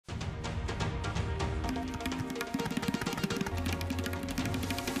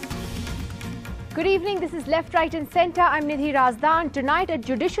Good evening, this is Left, Right and Centre. I'm Nidhi Razdan. Tonight, a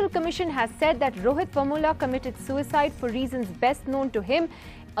judicial commission has said that Rohith Vemula committed suicide for reasons best known to him,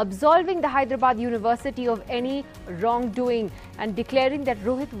 absolving the Hyderabad University of any wrongdoing and declaring that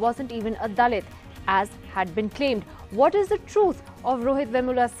Rohith wasn't even a Dalit, as had been claimed. What is the truth of Rohith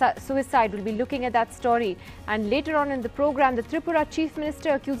Vemula's suicide? We'll be looking at that story. And later on in the program, the Tripura Chief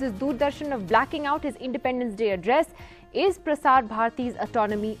Minister accuses Doordarshan of blacking out his Independence Day address. Is Prasar Bharati's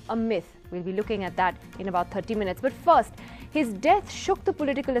autonomy a myth? We'll be looking at that in about 30 minutes. But first, his death shook the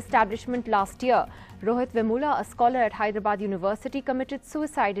political establishment last year. Rohith Vemula, a scholar at Hyderabad University, committed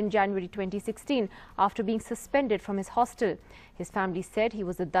suicide in January 2016 after being suspended from his hostel. His family said he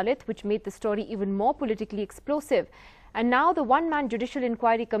was a Dalit, which made the story even more politically explosive. And now the one-man judicial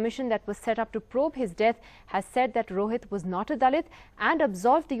inquiry commission that was set up to probe his death has said that Rohith was not a Dalit and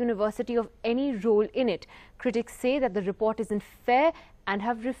absolved the university of any role in it. Critics say that the report isn't fair and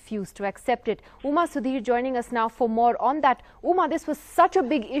have refused to accept it. Uma Sudhir joining us now for more on that. Uma, this was such a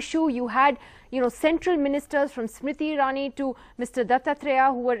big issue. You had, central ministers from Smriti Irani to Mr.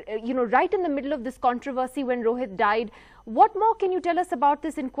 Dattatreya who were, right in the middle of this controversy when Rohith died. What more can you tell us about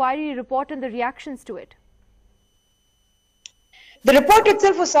this inquiry report and the reactions to it? The report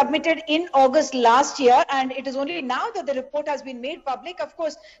itself was submitted in August last year, and it is only now that the report has been made public. Of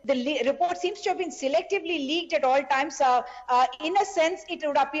course, the report seems to have been selectively leaked at all times. In a sense, it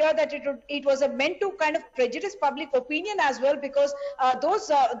would appear that it was meant to kind of prejudice public opinion as well, because those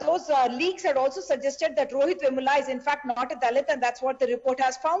leaks had also suggested that Rohith Vemula is in fact not a Dalit, and that's what the report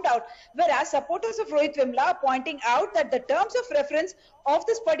has found out. Whereas supporters of Rohith Vemula are pointing out that the terms of reference of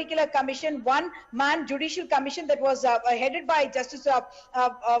this particular commission, one-man judicial commission that was headed by Justice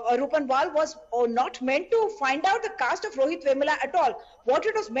Rupanwal, was not meant to find out the caste of Rohith Vemula at all. What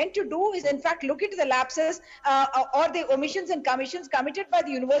it was meant to do is in fact look into the lapses or the omissions and commissions committed by the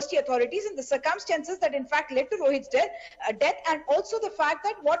university authorities and the circumstances that in fact led to Rohith's death, and also the fact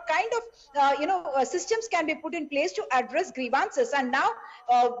that what kind of systems can be put in place to address grievances. And now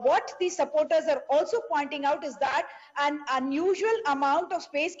what the supporters are also pointing out is that an unusual amount of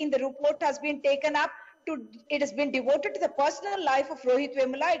space in the report has been taken up. It has been devoted to the personal life of Rohith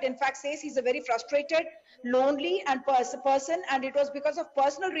Vemula. It in fact says he's a very frustrated, lonely and person, and it was because of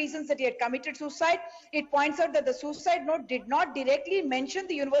personal reasons that he had committed suicide. It points out that the suicide note did not directly mention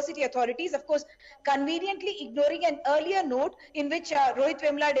the university authorities, of course, conveniently ignoring an earlier note in which Rohith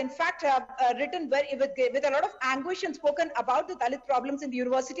Vemula had in fact written with a lot of anguish and spoken about the Dalit problems in the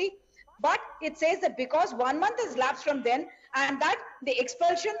university. But it says that because 1 month has lapsed from then, and that the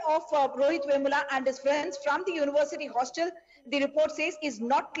expulsion of Rohith Vemula and his friends from the university hostel, the report says, is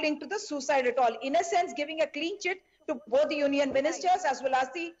not linked to the suicide at all. In a sense, giving a clean chit to both the union ministers as well as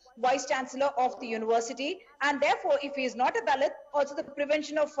the vice chancellor of the university. And therefore, if he is not a Dalit, also the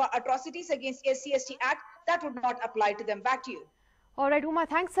Prevention of Atrocities Against SC/ST Act, that would not apply to them. Back to you. All right, Uma,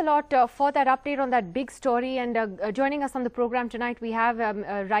 thanks a lot for that update on that big story. And joining us on the program tonight, we have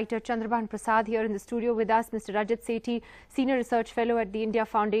writer Chandrabhan Prasad here in the studio with us, Mr. Rajat Sethi, Senior Research Fellow at the India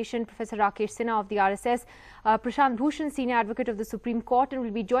Foundation, Professor Rakesh Sinha of the RSS, Prashant Bhushan, Senior Advocate of the Supreme Court, and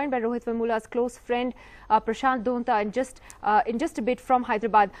we'll be joined by Rohith Vemula's close friend, Prashant Donta, in just a bit from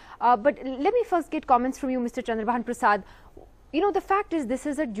Hyderabad. But let me first get comments from you, Mr. Chandrabhan Prasad. The fact is this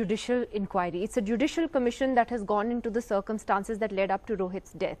is a judicial inquiry. It's a judicial commission that has gone into the circumstances that led up to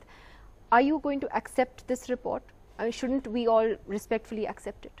Rohith's death. Are you going to accept this report? I mean, shouldn't we all respectfully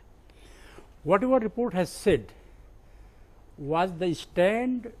accept it? Whatever report has said was the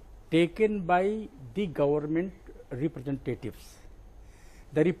stand taken by the government representatives.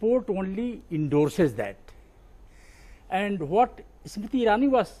 The report only endorses that. And what Smriti Irani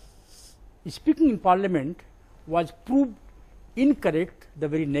was speaking in Parliament was proved incorrect the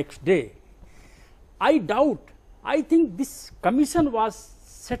very next day. I think this commission was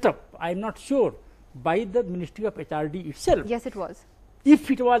set up, I am not sure, by the Ministry of HRD itself. Yes, it was. If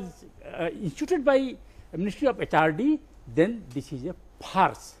it was instituted by Ministry of HRD, then this is a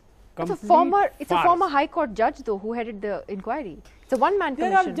farce. It's a former High Court judge, though, who headed the inquiry. It's a one-man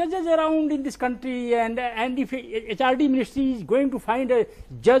commission. There are judges around in this country, and if HRD Ministry is going to find a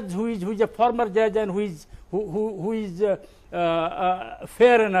judge who is a former judge and who is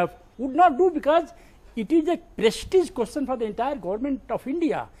fair enough, would not do, because it is a prestige question for the entire government of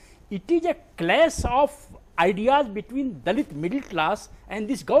India. It is a clash of ideas between Dalit middle class and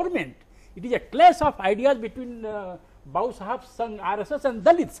this government. It is a clash of ideas between Bau Sahab, Sangh, RSS and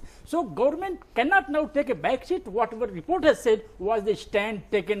Dalits. So government cannot now take a back seat. Whatever report has said was the stand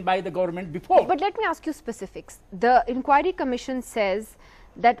taken by the government before. But let me ask you specifics. The inquiry commission says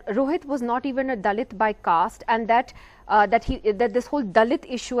that Rohith was not even a Dalit by caste, and that that this whole Dalit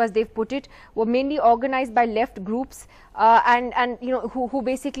issue, as they've put it, were mainly organized by left groups and you know who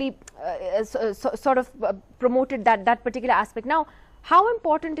basically sort of promoted that particular aspect. Now, how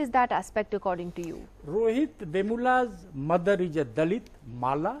important is that aspect according to you? Rohith Vemula's mother is a Dalit,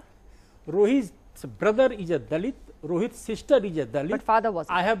 Mala. Rohith's brother is a Dalit. Rohith's sister is a Dalit. But father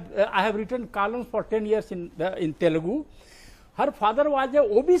wasn't. I have written columns for 10 years in Telugu. Her father was a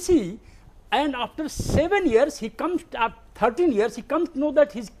OBC, and after 7 years, he comes, 13 years, he comes to know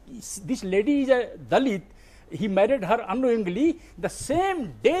that this lady is a Dalit. He married her unknowingly. The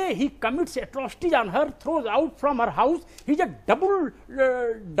same day he commits atrocities on her, throws out from her house. He's a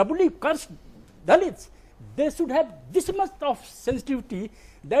doubly cursed Dalits. They should have this much of sensitivity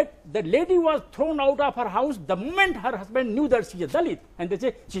that the lady was thrown out of her house the moment her husband knew that she is a Dalit. And they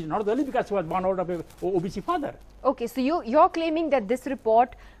say she is not a Dalit because she was born out of a OBC father. Okay, so you're claiming that this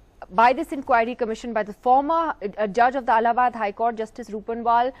report by this inquiry commission by the former judge of the Allahabad High Court, Justice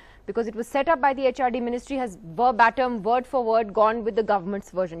Rupanwal, because it was set up by the HRD ministry, has verbatim, word for word, gone with the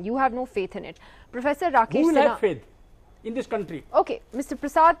government's version. You have no faith in it. Professor Rakesh Who will have faith in this country? Okay, Mr.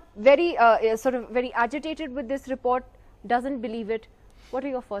 Prasad, very sort of very agitated with this report, doesn't believe it. What are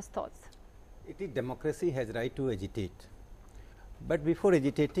your first thoughts? It is democracy has right to agitate, but before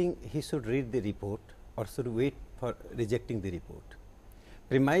agitating, he should read the report or should wait for rejecting the report.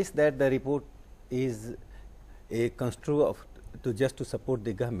 Premise that the report is a construe just to support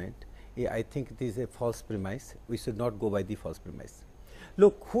the government, I think it is a false premise. We should not go by the false premise.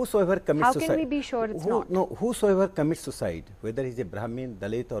 Look, whosoever commits suicide. How can we be sure it's not? No, whosoever commits suicide, whether he is a Brahmin,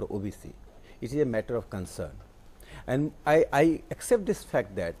 Dalit or OBC, it is a matter of concern. And I accept this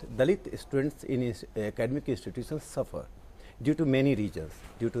fact that Dalit students in academic institutions suffer due to many reasons,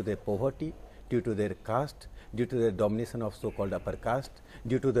 due to their poverty, due to their caste, due to the domination of so-called upper caste,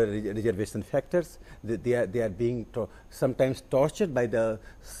 due to the reservation factors. They are being sometimes tortured by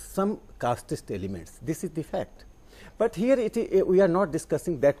some casteist elements. This is the fact. But here we are not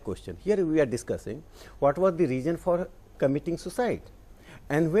discussing that question. Here we are discussing what was the reason for committing suicide.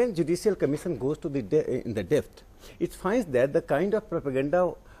 And when Judicial Commission goes to in the depth, it finds that the kind of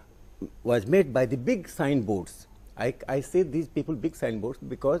propaganda was made by the big signboards. I say these people big signboards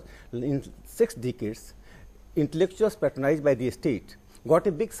because in 6 decades, intellectuals patronized by the state got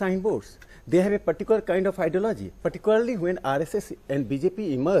a big signboards. They have a particular kind of ideology, particularly when RSS and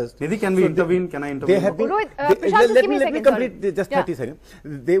BJP emerged. Maybe can we intervene? Can I intervene? They have been. Let me complete just 30 seconds.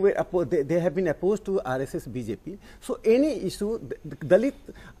 They have been opposed to RSS, BJP. So any issue, Dalit.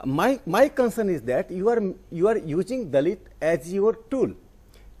 My concern is that you are using Dalit as your tool.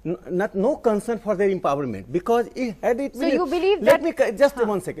 No concern for their empowerment, because had it been. So you believe let me just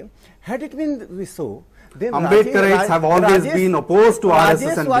 1 second. Had it been so. Ambedkarites have always been opposed to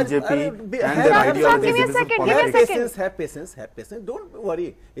RSS and BJP and their ideology. Give me a second. Have patience. Don't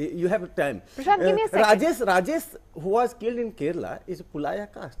worry. You have time. Prashant, give me a second. Rajesh, who was killed in Kerala, is a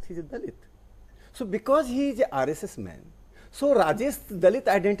Pulaya caste. He is a Dalit. So because he is a RSS man, so Rajesh Dalit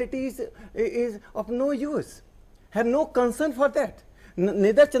identity is of no use. Have no concern for that.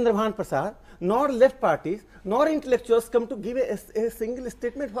 Neither Chandrabhan Prasad nor left parties nor intellectuals come to give a single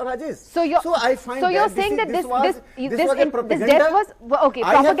statement for Rajesh. So I find you're saying that this death was okay.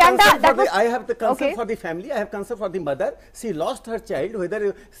 Propaganda. I have the concern for the family. I have concern for the mother. She lost her child.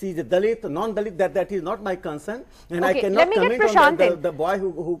 Whether she is a Dalit, non-Dalit, that is not my concern, and I cannot comment on the boy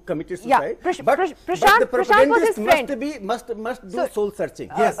who committed suicide. Yeah, but the propagandist must do soul searching.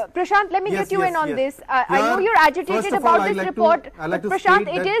 Yes, Prashant, let me get you in on this. I know you're agitated about this report, but Prashant,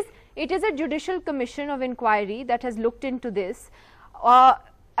 it is a judicial commission of inquiry that has looked into this. Do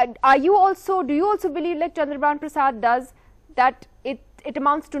you also believe, like Chandrabhan Prasad does, that it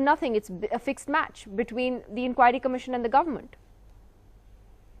amounts to nothing? It's a fixed match between the inquiry commission and the government.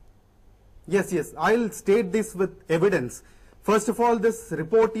 Yes. I'll state this with evidence. First of all, this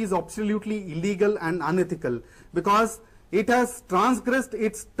report is absolutely illegal and unethical because it has transgressed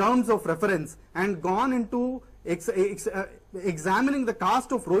its terms of reference and gone into examining the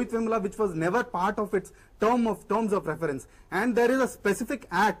caste of Rohith Vemula, which was never part of its terms of reference. And there is a specific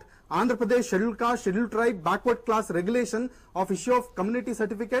act, Andhra Pradesh Scheduled Caste, Scheduled Tribe, Backward Class Regulation of issue of community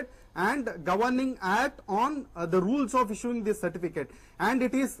certificate and governing act on the rules of issuing this certificate. And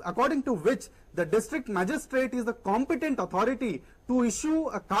it is according to which the district magistrate is the competent authority to issue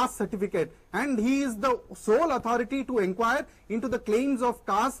a caste certificate, and he is the sole authority to inquire into the claims of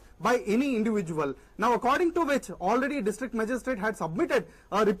caste by any individual. Now, according to which already district magistrate had submitted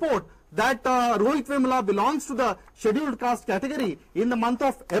a report that Rohith Vemula belongs to the scheduled caste category in the month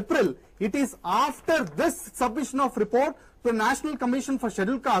of April. It is after this submission of report to the National Commission for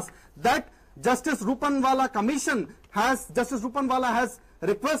Scheduled Caste that Justice Rupanwala has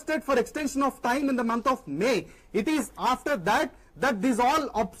requested for extension of time in the month of May. It is after that this all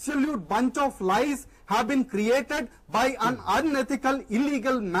absolute bunch of lies have been created by an unethical,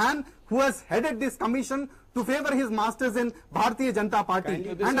 illegal man who has headed this commission to favor his masters in Bharatiya Janata Party.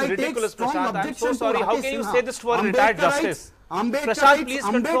 And I take strong objection. I'm so sorry. How can you say this to a retired justice? Prashant, please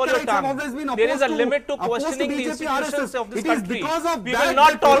control your tongue. There is a limit to questioning the institutions of this country. We will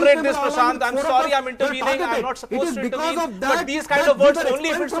not tolerate this, Prashant. I'm sorry I'm intervening. I'm not supposed to intervene. But these kind of words,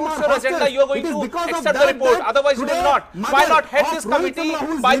 only if it suits your agenda, you are going to accept the report. Otherwise, you will not. Why not head this committee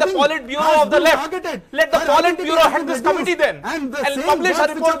by the Politburo of the left? Let the Politburo head this committee then and publish a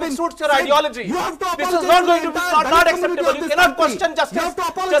report which suits your ideology. This is not going to be not acceptable. You cannot question justice.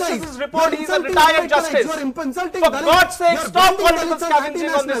 Justice's report, he is a retired justice. For God's sake, stop political scavenging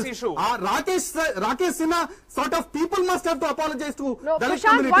on this issue. Rakesh Sinha sort of people must have to apologize to Dalit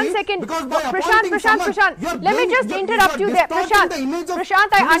Prashant, community. one second. Prashant, let me just you're interrupt you there. Prashant,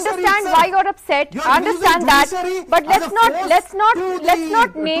 I understand why you're upset. I understand that, but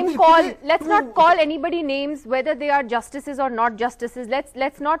let's not call anybody names, whether they are justices or not justices.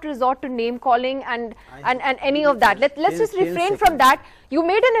 Let's not resort to name calling and any of that. Let's just refrain from that. You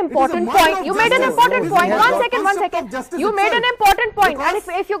made an important point. You made an important point. One second. You made an important point. And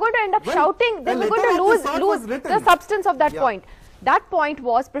if you're going to end up shouting, then we're going to lose the substance of that point. That point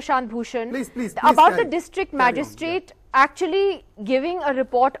was, Prashant Bhushan, about the district magistrate actually giving a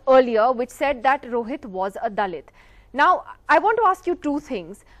report earlier which said that Rohith was a Dalit. Now, I want to ask you two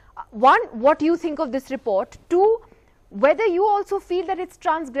things. One, what do you think of this report? Two, whether you also feel that it's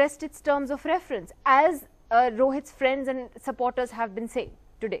transgressed its terms of reference, as Rohith's friends and supporters have been saying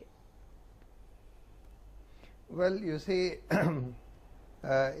today. Well, you see,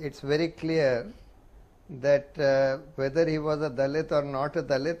 it's very clear that whether he was a Dalit or not a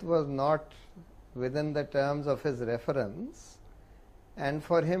Dalit was not within the terms of his reference, and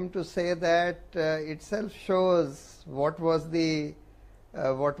for him to say that itself shows what was the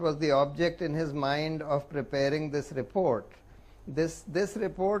object in his mind of preparing this report. This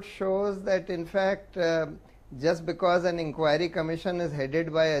report shows that in fact just because an inquiry commission is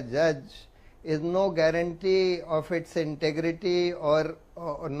headed by a judge is no guarantee of its integrity or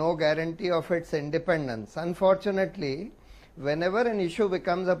no guarantee of its independence. Unfortunately, whenever an issue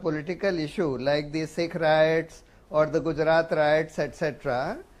becomes a political issue like the Sikh riots or the Gujarat riots,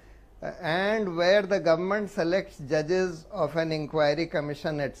 etc., and where the government selects judges of an inquiry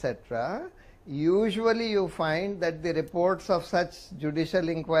commission, etc., usually you find that the reports of such judicial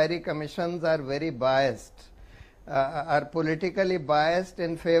inquiry commissions are very biased, are politically biased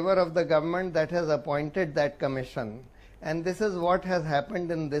in favor of the government that has appointed that commission. And this is what has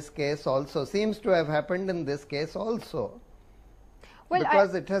happened in this case also, seems to have happened in this case also. Well,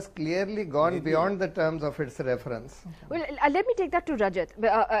 because it has clearly gone beyond the terms of its reference. Well, let me take that to Rajat.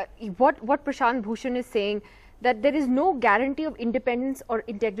 What Prashant Bhushan is saying, that there is no guarantee of independence or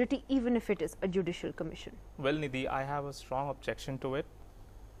integrity even if it is a judicial commission. Well, Nidhi, I have a strong objection to it.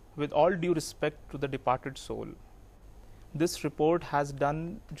 With all due respect to the departed soul, this report has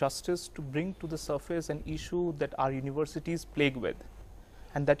done justice to bring to the surface an issue that our universities plague with,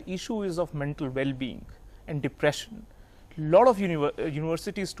 and that issue is of mental well-being and depression. A lot of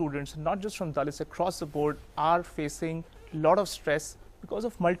university students, not just from Dalits, across the board, are facing a lot of stress because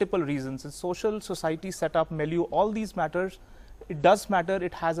of multiple reasons. It's social, society setup, milieu, all these matters. It does matter.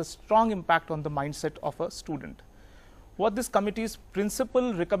 It has a strong impact on the mindset of a student. What this committee's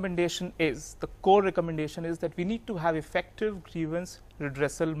principal recommendation is, the core recommendation is that we need to have effective grievance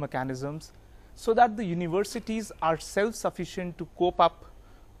redressal mechanisms so that the universities are self-sufficient to cope up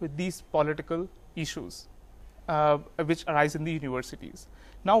with these political issues which arise in the universities.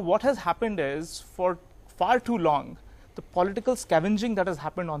 Now, what has happened is, for far too long, the political scavenging that has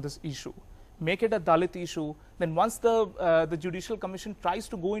happened on this issue, make it a Dalit issue, then once the Judicial Commission tries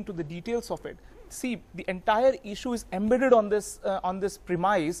to go into the details of it, see, the entire issue is embedded on this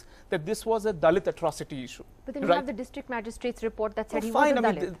premise that this was a Dalit atrocity issue. But then you have the district magistrate's report that said he was a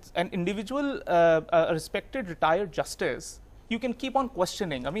Dalit. An individual, a respected retired justice, you can keep on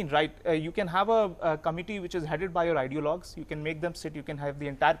questioning. I mean, right, you can have a committee which is headed by your ideologues. You can make them sit. You can have the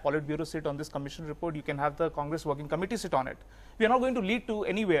entire Politburo sit on this commission report. You can have the Congress Working Committee sit on it. We are not going to lead to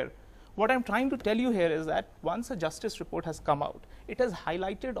anywhere. What I'm trying to tell you here is that once a justice report has come out, it has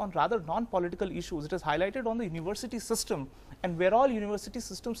highlighted on rather non-political issues. It has highlighted on the university system and where all university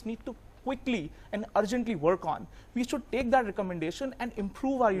systems need to quickly and urgently work on. We should take that recommendation and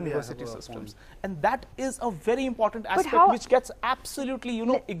improve our university systems. And that is a very important aspect which gets absolutely,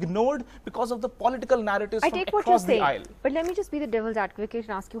 ignored because of the political narratives from across the aisle. But let me just be the devil's advocate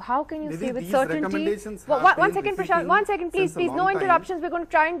and ask you, how can you say with certainty... One second, Prashant, one second, please, no interruptions. We're going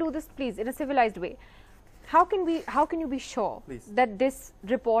to try and do this, please, in a civilized way. How can you be sure that this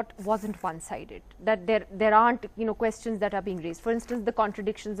report wasn't one-sided, that there aren't questions that are being raised? For instance, the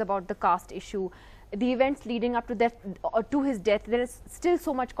contradictions about the caste issue, the events leading up to his death. There is still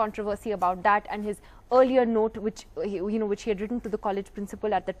so much controversy about that, and his earlier note, which he had written to the college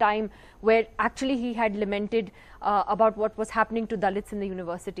principal at the time, where actually he had lamented about what was happening to Dalits in the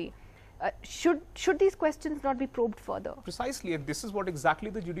university. Should these questions not be probed further? Precisely, and this is what exactly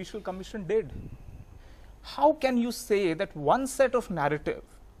the Judicial Commission did. How can you say that one set of narrative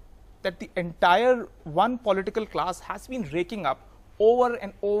that the entire one political class has been raking up over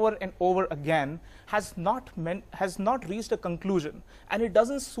and over and over again has not reached a conclusion, and it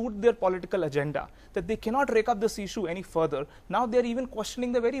doesn't suit their political agenda, that they cannot rake up this issue any further? Now they're even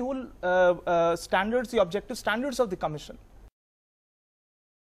questioning the very whole standards, the objective standards of the commission.